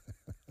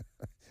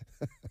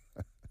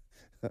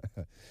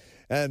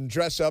 And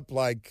dress up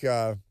like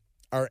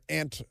our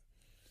Aunt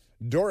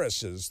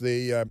Doris's.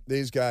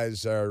 These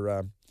guys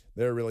are,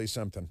 they're really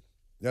something.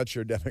 That's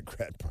your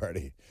Democrat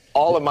Party.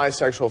 All of my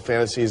sexual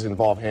fantasies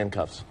involve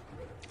handcuffs.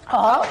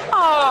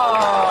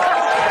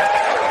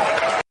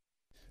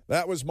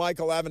 That was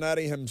Michael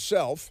Avenatti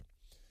himself.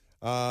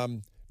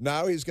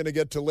 Now he's going to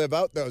get to live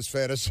out those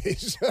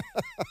fantasies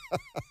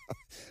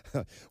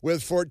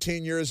with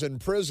 14 years in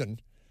prison.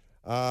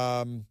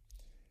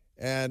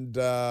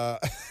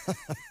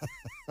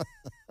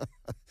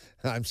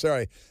 I'm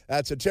sorry.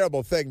 That's a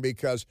terrible thing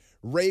because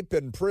rape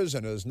in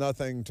prison is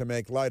nothing to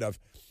make light of.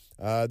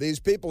 These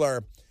people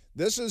are,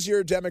 this is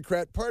your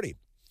Democrat Party.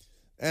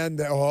 And,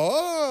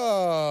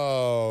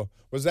 was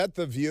that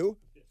The View?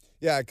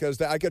 Yeah,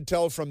 because I could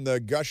tell from the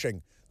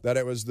gushing that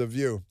it was The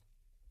View.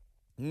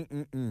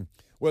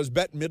 Was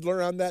Bette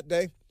Midler on that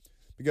day?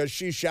 Because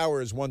she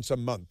showers once a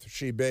month.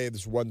 She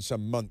bathes once a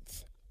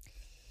month,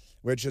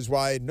 which is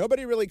why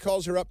nobody really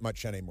calls her up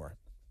much anymore.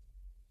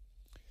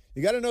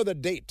 You got to know the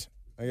date.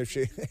 I guess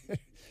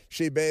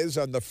she bathes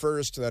on the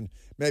 1st, then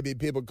maybe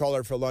people call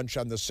her for lunch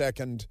on the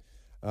 2nd,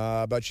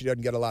 but she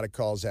doesn't get a lot of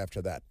calls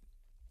after that.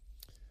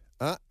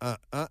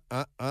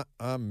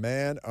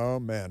 Man, oh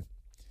man.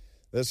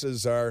 This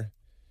is our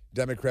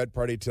Democrat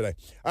Party today.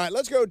 All right,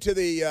 let's go to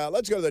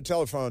the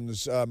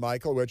telephones,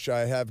 Michael, which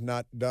I have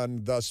not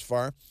done thus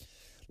far.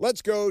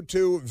 Let's go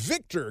to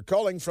Victor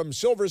calling from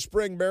Silver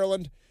Spring,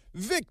 Maryland.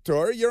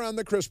 Victor, you're on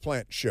the Chris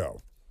Plant Show.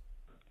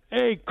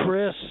 Hey,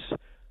 Chris.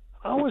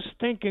 I was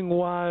thinking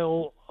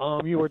while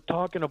you were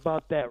talking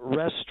about that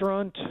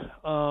restaurant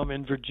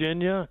in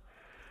Virginia,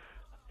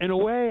 in a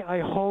way,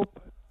 I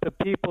hope the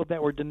people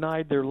that were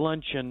denied their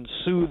luncheon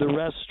sue the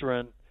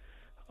restaurant.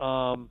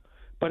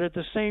 But at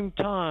the same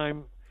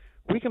time,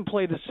 we can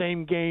play the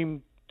same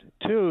game,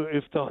 too,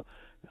 if the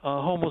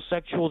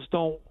homosexuals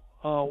don't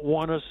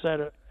want us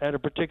at a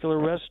particular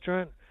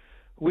restaurant.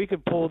 We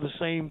could pull the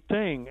same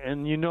thing.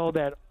 And you know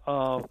that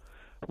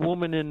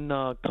woman in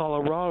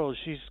Colorado,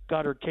 she's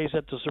got her case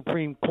at the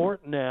Supreme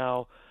Court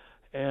now,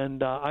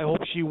 and I hope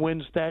she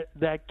wins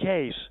that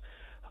case.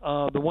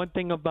 The one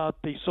thing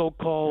about the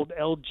so-called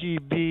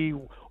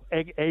LGBT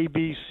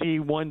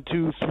ABC 1,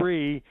 2,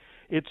 3,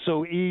 it's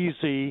so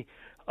easy,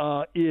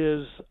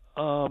 is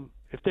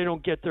if they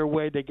don't get their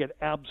way, they get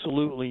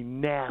absolutely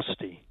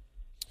nasty.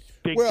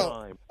 Big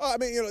time. I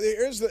mean,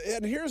 here's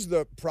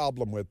the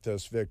problem with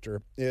this,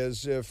 Victor,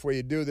 is if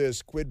we do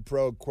this quid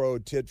pro quo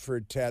tit for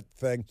tat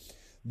thing,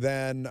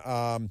 then,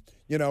 an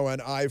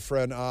eye for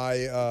an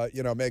eye,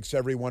 makes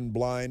everyone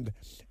blind.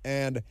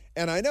 And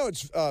I know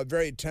it's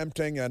very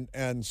tempting,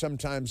 and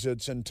sometimes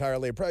it's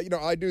entirely,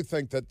 I do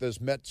think that this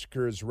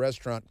Metzger's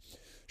restaurant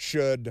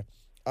should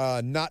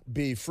not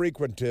be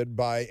frequented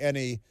by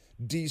any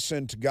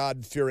decent,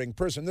 God-fearing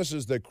person. This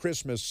is the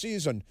Christmas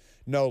season,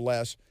 no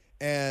less,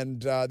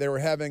 and they were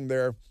having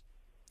their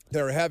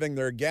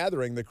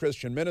gathering, the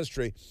Christian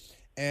ministry,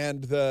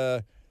 and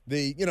the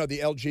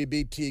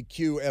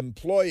LGBTQ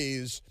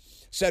employees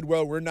said,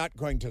 well, we're not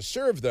going to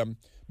serve them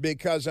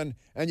because, and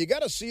you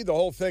got to see the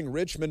whole thing,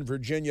 Richmond,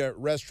 Virginia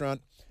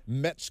restaurant,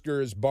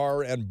 Metzger's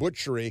Bar and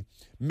Butchery.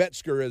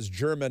 Metzger is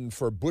German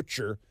for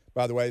butcher,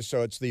 by the way,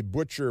 so it's the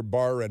Butcher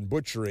Bar and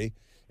Butchery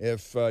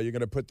if you're going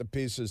to put the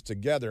pieces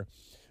together.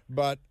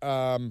 But,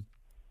 man,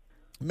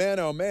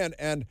 oh man,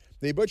 and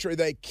the butchery,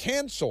 they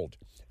canceled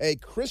a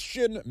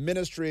Christian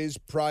Ministries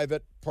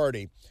private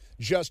party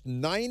just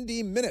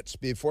 90 minutes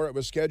before it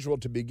was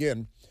scheduled to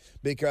begin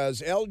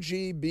because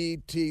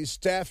LGBT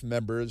staff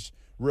members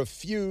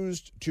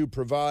refused to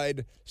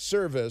provide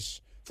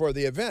service for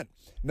the event.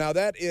 Now,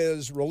 that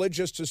is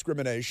religious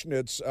discrimination.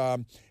 It's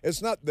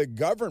not the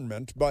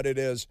government, but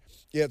it's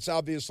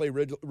obviously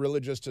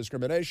religious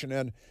discrimination.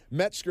 And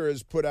Metzger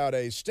has put out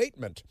a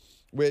statement,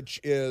 which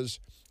is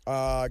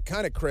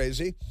kind of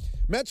crazy.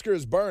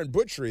 Metzger's Bar and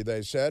Butchery,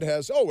 they said,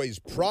 has always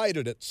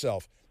prided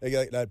itself. They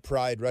get that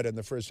pride right in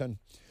the first sentence.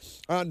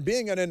 On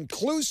being an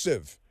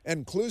inclusive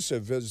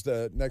is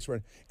the next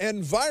word,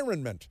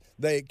 environment.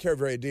 They care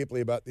very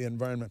deeply about the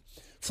environment.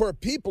 For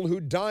people who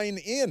dine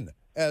in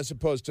as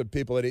opposed to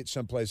people that eat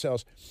someplace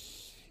else.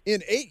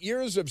 In 8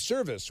 years of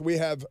service, we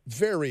have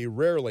very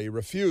rarely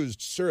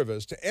refused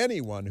service to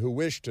anyone who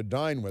wished to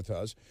dine with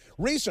us.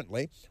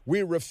 Recently,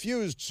 we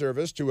refused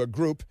service to a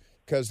group,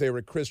 because they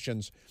were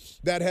Christians,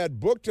 that had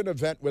booked an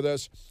event with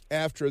us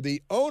after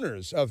the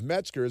owners of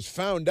Metzger's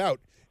found out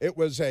it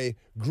was a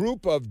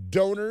group of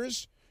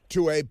donors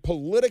to a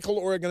political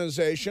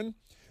organization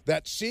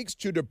that seeks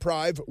to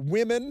deprive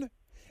women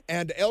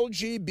and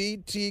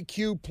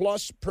LGBTQ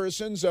plus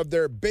persons of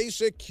their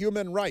basic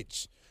human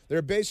rights.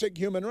 Their basic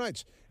human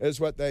rights is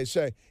what they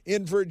say.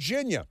 In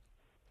Virginia,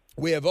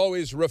 we have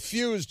always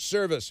refused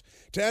service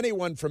to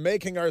anyone for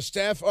making our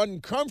staff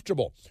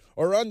uncomfortable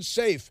or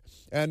unsafe,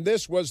 and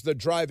this was the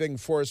driving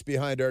force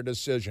behind our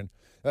decision.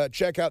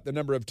 Check out the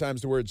number of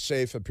times the word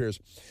safe appears.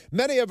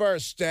 Many of our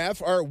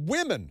staff are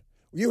women.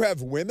 You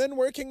have women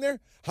working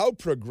there? How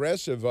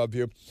progressive of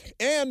you.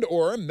 And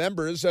or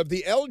members of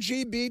the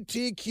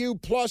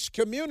LGBTQ plus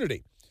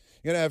community.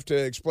 You're going to have to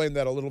explain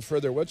that a little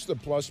further. What's the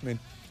plus mean?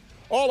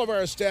 All of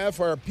our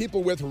staff are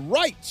people with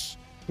rights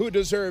who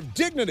deserve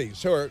dignity.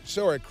 So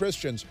are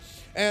Christians.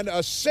 And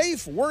a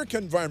safe work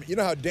environment. You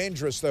know how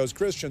dangerous those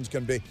Christians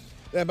can be.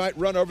 They might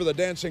run over the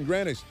dancing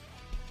grannies.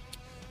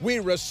 We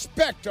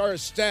respect our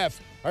staff's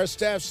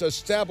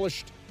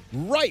established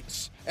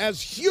rights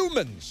as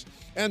humans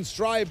and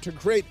strive to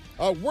create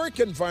a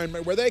work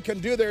environment where they can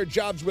do their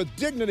jobs with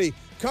dignity,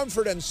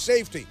 comfort, and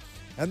safety.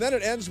 And then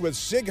it ends with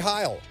Sig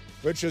Heil,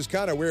 which is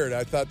kind of weird.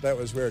 I thought that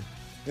was weird.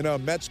 You know,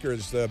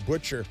 Metzger's the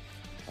butcher.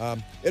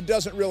 It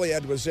doesn't really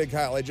end with Sieg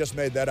Heil. I just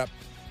made that up.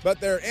 But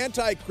they're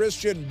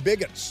anti-Christian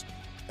bigots.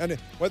 And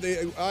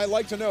I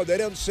like to know, they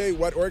don't say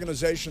what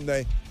organization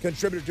they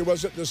contributed to.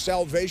 Was it the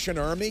Salvation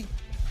Army?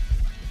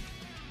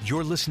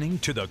 You're listening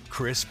to The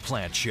Chris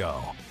Plant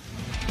Show.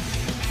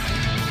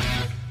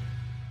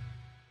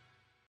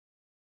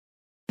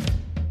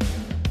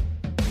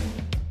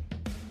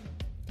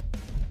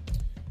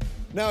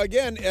 Now,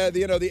 again,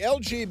 the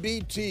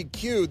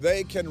LGBTQ,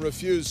 they can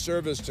refuse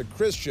service to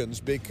Christians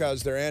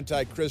because they're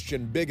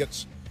anti-Christian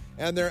bigots,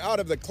 and they're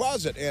out of the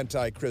closet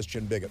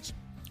anti-Christian bigots.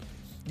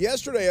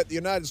 Yesterday at the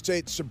United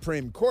States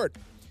Supreme Court,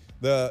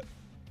 the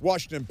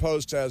Washington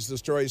Post has the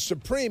story,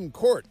 Supreme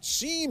Court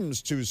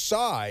seems to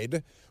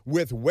side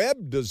with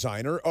web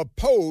designer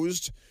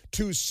opposed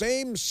to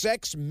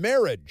same-sex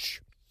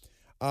marriage.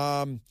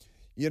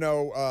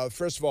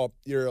 First of all,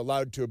 you're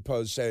allowed to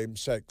oppose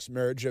same-sex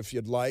marriage if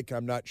you'd like.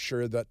 I'm not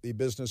sure that the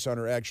business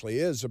owner actually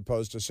is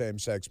opposed to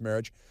same-sex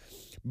marriage.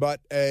 But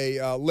a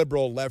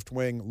liberal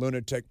left-wing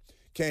lunatic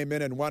came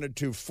in and wanted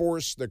to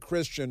force the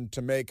Christian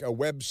to make a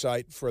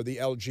website for the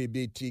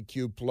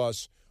LGBTQ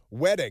plus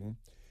wedding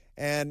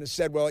and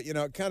said, well,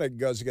 it kind of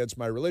goes against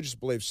my religious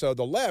beliefs. So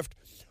the left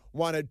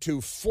wanted to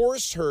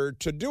force her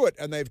to do it,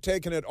 and they've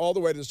taken it all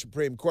the way to the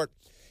Supreme Court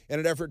in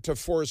an effort to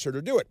force her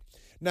to do it.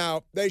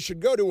 Now, they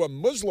should go to a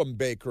Muslim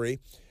bakery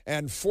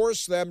and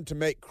force them to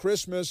make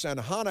Christmas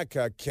and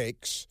Hanukkah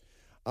cakes,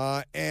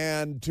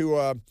 and to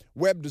a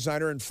web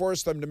designer and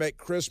force them to make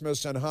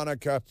Christmas and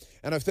Hanukkah.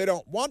 And if they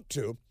don't want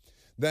to,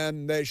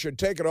 then they should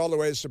take it all the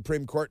way to the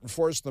Supreme Court and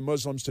force the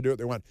Muslims to do what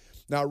they want.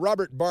 Now,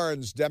 Robert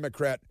Barnes,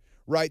 Democrat,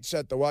 writes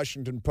at the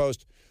Washington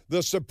Post,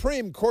 the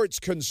Supreme Court's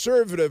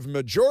conservative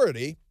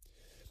majority,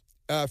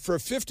 for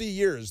 50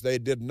 years, they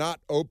did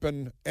not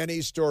open any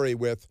story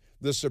with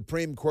the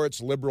Supreme Court's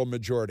liberal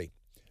majority.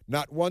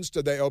 Not once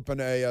did they open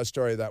a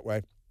story that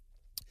way.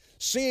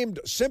 Seemed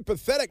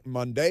sympathetic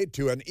Monday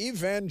to an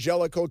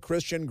evangelical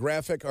Christian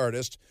graphic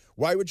artist.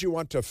 Why would you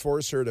want to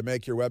force her to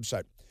make your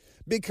website?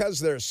 Because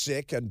they're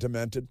sick and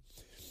demented.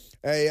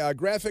 A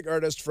graphic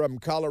artist from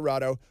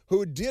Colorado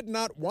who did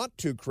not want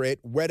to create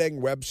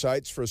wedding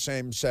websites for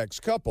same-sex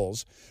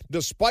couples,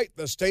 despite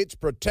the state's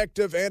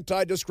protective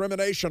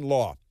anti-discrimination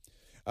law.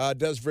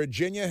 Does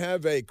Virginia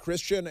have a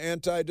Christian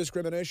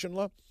anti-discrimination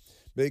law?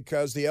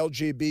 Because the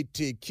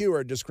LGBTQ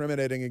are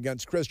discriminating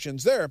against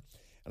Christians there.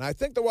 And I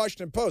think the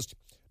Washington Post,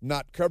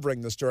 not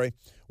covering the story,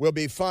 will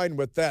be fine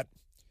with that.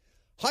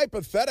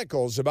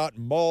 Hypotheticals about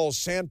mall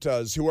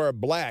Santas who are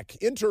black,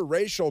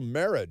 interracial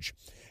marriage,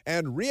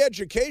 and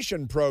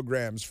re-education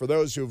programs for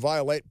those who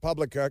violate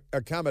public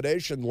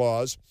accommodation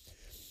laws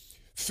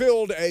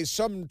filled a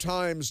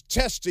sometimes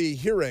testy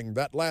hearing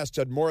that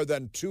lasted more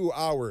than 2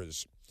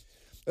 hours.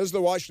 This is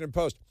the Washington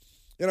Post.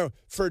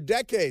 For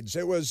decades,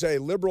 it was a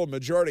liberal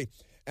majority,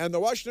 and the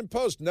Washington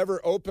Post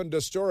never opened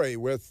a story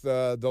with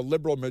the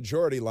liberal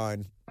majority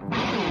line.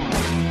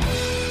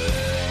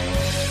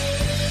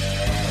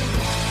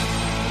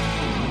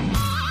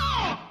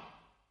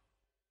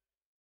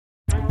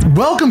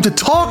 Welcome to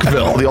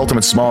Talkville, the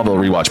ultimate Smallville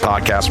rewatch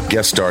podcast.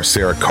 Guest star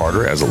Sarah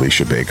Carter as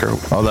Alicia Baker,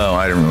 although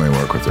I didn't really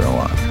work with her a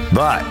lot.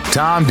 But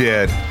Tom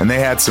did, and they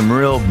had some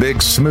real big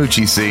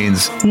smoochy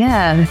scenes.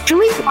 Yeah. Can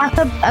we talk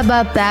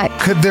about that?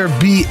 Could there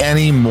be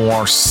any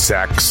more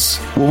sex?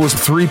 What was a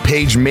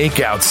 3-page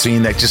makeout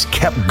scene that just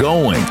kept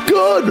going?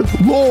 Good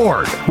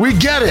Lord. We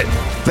get it.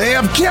 They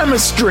have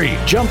chemistry.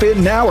 Jump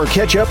in now or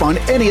catch up on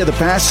any of the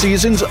past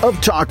seasons of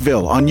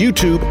Talkville on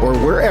YouTube or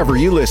wherever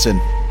you listen.